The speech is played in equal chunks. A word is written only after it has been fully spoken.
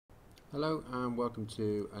Hello and welcome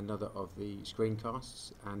to another of the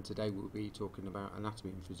screencasts, and today we'll be talking about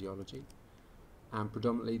anatomy and physiology and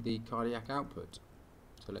predominantly the cardiac output.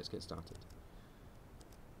 So let's get started.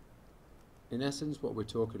 In essence, what we're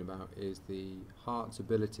talking about is the heart's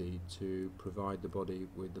ability to provide the body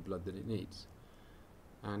with the blood that it needs,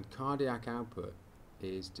 and cardiac output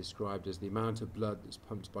is described as the amount of blood that's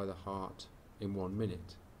pumped by the heart in 1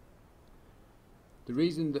 minute. The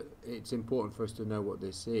reason that it's important for us to know what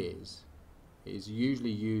this is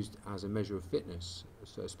usually used as a measure of fitness,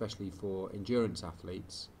 so especially for endurance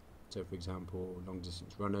athletes, so for example long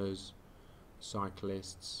distance runners,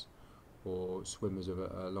 cyclists or swimmers of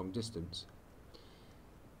a long distance.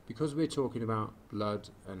 Because we're talking about blood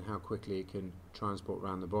and how quickly it can transport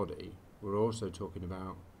around the body, we're also talking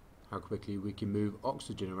about how quickly we can move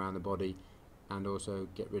oxygen around the body and also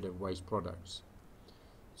get rid of waste products.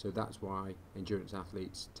 So that's why endurance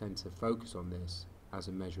athletes tend to focus on this as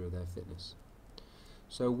a measure of their fitness.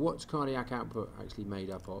 So what's cardiac output actually made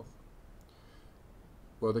up of?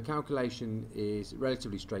 Well, the calculation is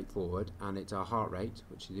relatively straightforward, and it's our heart rate,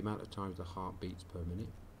 which is the amount of times the heart beats per minute.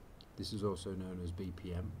 This is also known as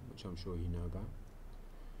BPM, which I'm sure you know about.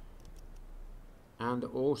 And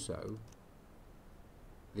also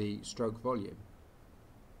the stroke volume.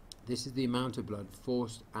 This is the amount of blood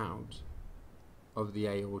forced out of the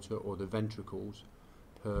aorta or the ventricles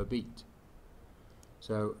per beat.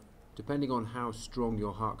 So depending on how strong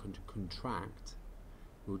your heart can contract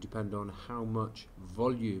will depend on how much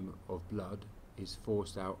volume of blood is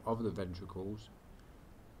forced out of the ventricles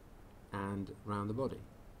and around the body.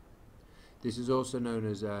 This is also known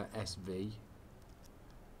as SV,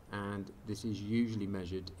 and this is usually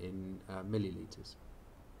measured in milliliters.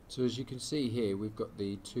 So as you can see here, we've got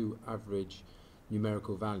the two average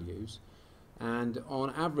numerical values, and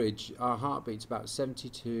on average our heart beats about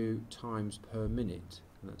 72 times per minute,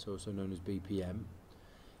 and that's also known as BPM,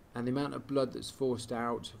 and the amount of blood that's forced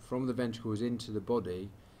out from the ventricles into the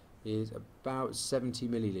body is about 70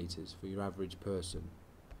 milliliters for your average person.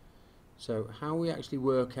 So how we actually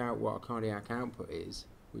work out what our cardiac output is,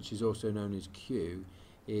 which is also known as Q,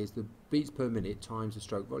 is the beats per minute times the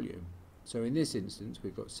stroke volume. So in this instance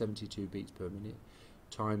we've got 72 beats per minute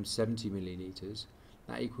times 70 milliliters.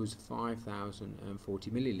 That equals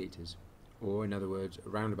 5,040 milliliters, or in other words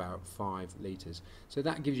around about 5 litres. So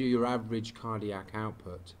that gives you your average cardiac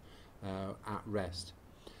output at rest.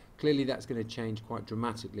 Clearly that's going to change quite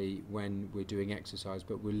dramatically when we're doing exercise,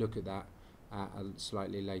 but we'll look at that at a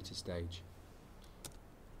slightly later stage.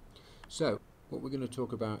 So what we're going to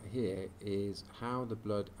talk about here is how the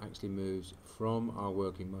blood actually moves from our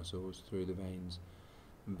working muscles through the veins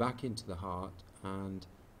back into the heart and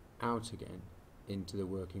out again into the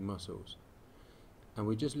working muscles. And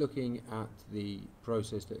we're just looking at the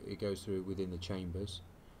process that it goes through within the chambers,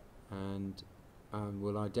 and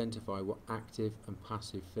we'll identify what active and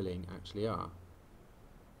passive filling actually are.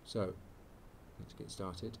 So let's get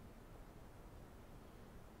started.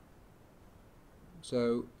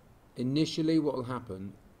 So initially what will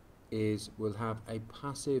happen is we'll have a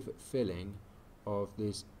passive filling of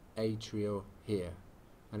this atrial here,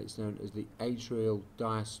 and it's known as the atrial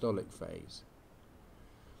diastolic phase.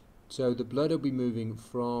 So the blood will be moving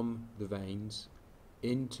from the veins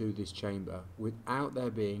into this chamber without there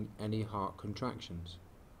being any heart contractions.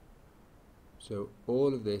 So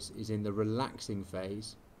all of this is in the relaxing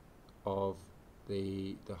phase of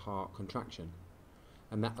the heart contraction,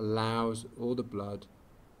 and that allows all the blood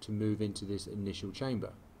to move into this initial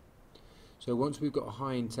chamber. So once we've got a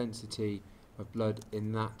high intensity of blood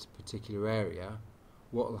in that particular area,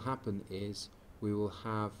 what will happen is we will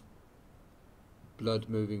have blood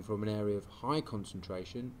moving from an area of high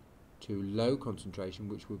concentration to low concentration,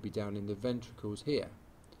 which will be down in the ventricles here.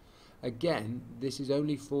 Again, this is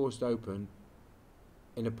only forced open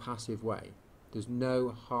in a passive way. There's no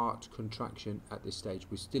heart contraction at this stage.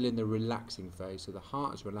 We're still in the relaxing phase, so the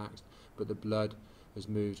heart is relaxed, but the blood has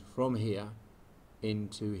moved from here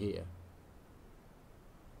into here.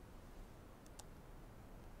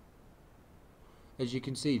 As you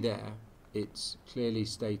can see there, it's clearly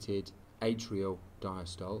stated atrial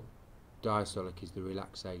diastole. Diastolic is the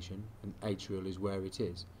relaxation and atrial is where it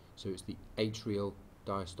is. So it's the atrial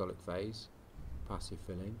diastolic phase, passive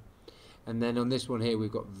filling. And then on this one here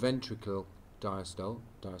we've got ventricle diastole,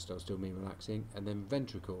 diastole still mean relaxing, and then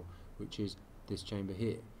ventricle, which is this chamber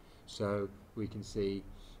here. So we can see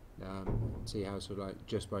how sort of like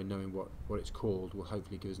just by knowing what it's called will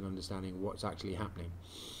hopefully give us an understanding of what's actually happening.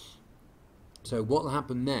 So what will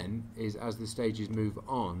happen then is as the stages move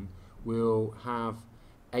on, we'll have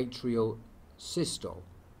atrial systole.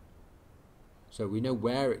 So we know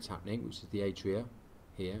where it's happening, which is the atria,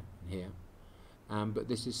 here and here, but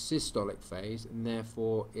this is systolic phase, and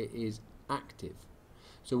therefore it is active.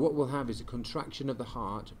 So what we'll have is a contraction of the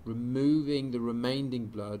heart, removing the remaining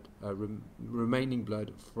blood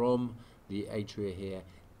from the atria here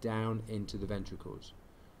down into the ventricles.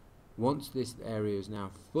 Once this area is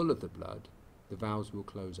now full of the blood, the valves will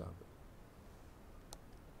close up.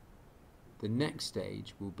 The next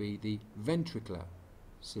stage will be the ventricular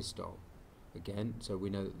systole. Again, so we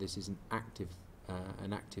know that this is an active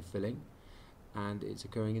filling, and it's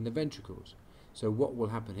occurring in the ventricles. So what will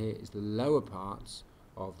happen here is the lower parts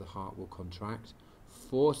of the heart will contract,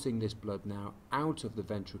 forcing this blood now out of the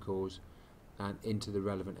ventricles and into the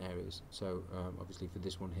relevant areas. So obviously for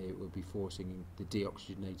this one here, it will be forcing the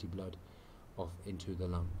deoxygenated blood off into the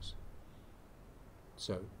lungs.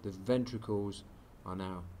 So the ventricles are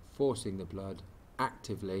now forcing the blood,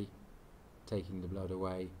 actively taking the blood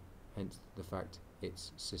away, hence the fact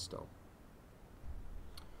it's systole.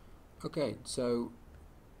 Okay, so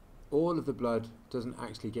all of the blood doesn't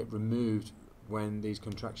actually get removed when these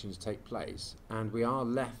contractions take place, and we are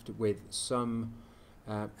left with some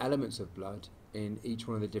elements of blood in each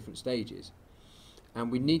one of the different stages,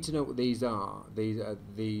 and we need to know what these are.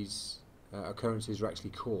 These occurrences are actually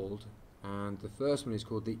called, and the first one is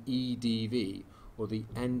called the EDV, or the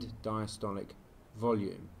end diastolic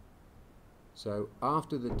volume. So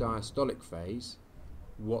after the diastolic phase,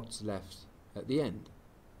 what's left at the end?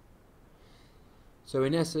 So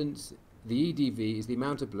in essence, the EDV is the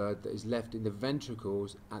amount of blood that is left in the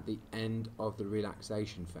ventricles at the end of the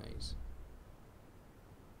relaxation phase.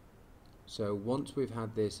 So once we've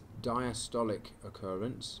had this diastolic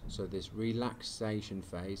occurrence, so this relaxation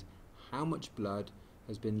phase, how much blood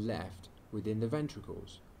has been left within the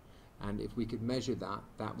ventricles? And if we could measure that,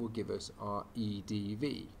 that will give us our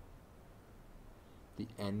EDV, the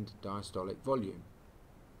end diastolic volume.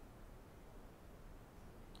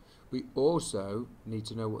 We also need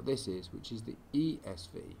to know what this is, which is the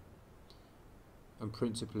ESV. And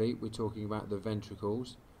principally, we're talking about the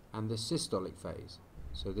ventricles and the systolic phase.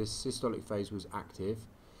 So this systolic phase was active,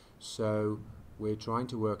 so we're trying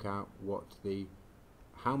to work out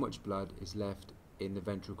how much blood is left in the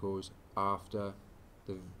ventricles after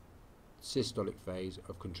the systolic phase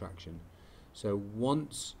of contraction. So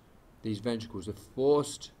once these ventricles have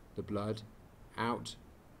forced the blood out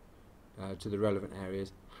to the relevant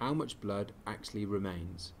areas, how much blood actually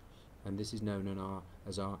remains? And this is known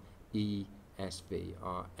as our ESV,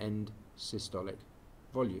 our end systolic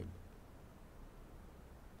volume.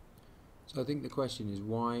 So I think the question is,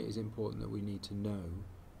 why is it important that we need to know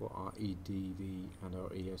what our EDV and our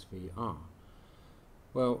ESV are?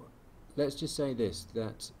 Well, let's just say this,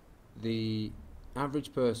 that the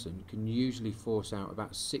average person can usually force out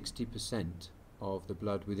about 60% of the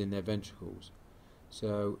blood within their ventricles.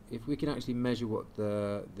 So if we can actually measure what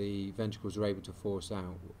the ventricles are able to force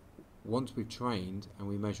out, once we've trained and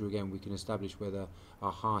we measure again, we can establish whether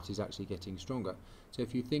our heart is actually getting stronger. So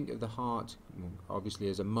if you think of the heart obviously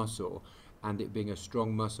as a muscle, and it being a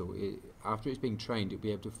strong muscle, after it's being trained, it'll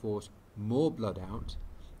be able to force more blood out,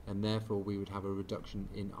 and therefore we would have a reduction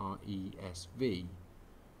in our ESV.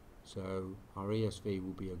 So our ESV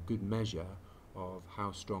will be a good measure of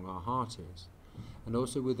how strong our heart is. And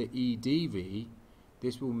also with the EDV,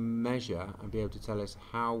 this will measure and be able to tell us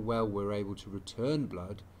how well we're able to return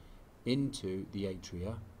blood into the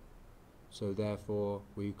atria. So therefore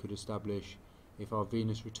we could establish if our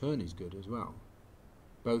venous return is good as well.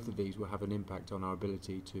 Both of these will have an impact on our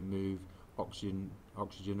ability to move oxygen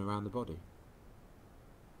around the body.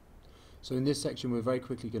 So in this section we're very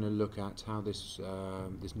quickly going to look at how this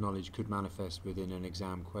knowledge could manifest within an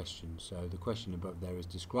exam question. So the question above there is,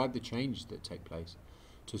 describe the changes that take place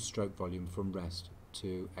to stroke volume from rest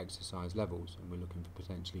to exercise levels, and we're looking for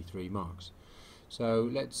potentially 3 marks. So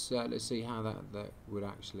let's see how that would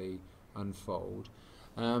actually unfold.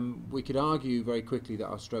 We could argue very quickly that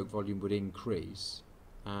our stroke volume would increase,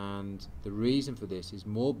 and the reason for this is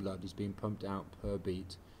more blood is being pumped out per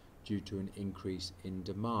beat due to an increase in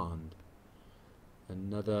demand.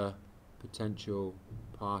 Another potential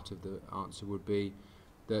part of the answer would be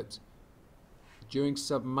that during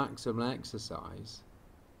submaximal exercise,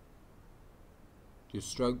 your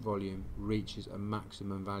stroke volume reaches a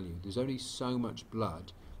maximum value. There's only so much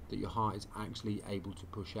blood that your heart is actually able to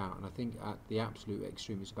push out, and I think at the absolute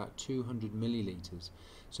extreme it's about 200 millilitres.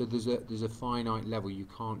 So there's a finite level, you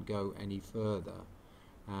can't go any further.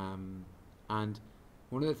 And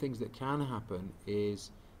one of the things that can happen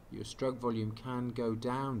is your stroke volume can go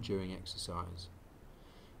down during exercise,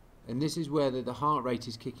 and this is where the heart rate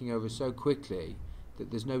is kicking over so quickly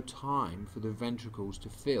that there's no time for the ventricles to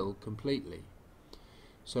fill completely.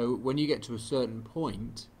 So when you get to a certain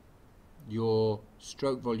point, your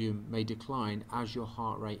stroke volume may decline as your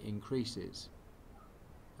heart rate increases,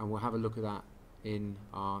 and we'll have a look at that in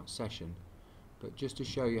our session. But just to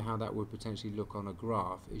show you how that would potentially look on a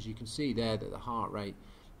graph, as you can see there that the heart rate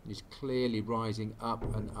is clearly rising up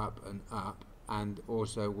and up and up, and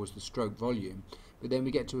also was the stroke volume. But then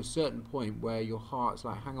we get to a certain point where your heart's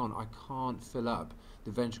like, hang on, I can't fill up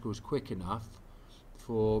the ventricles quick enough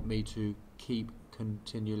for me to keep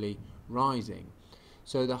continually rising.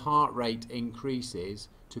 So the heart rate increases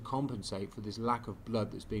to compensate for this lack of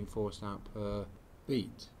blood that's being forced out per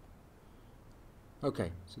beat.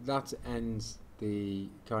 Okay, so that ends the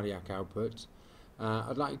cardiac output.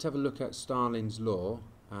 I'd like you to have a look at Starling's law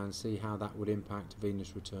and see how that would impact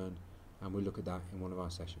venous return, and we'll look at that in one of our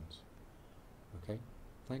sessions. Okay,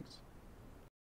 thanks.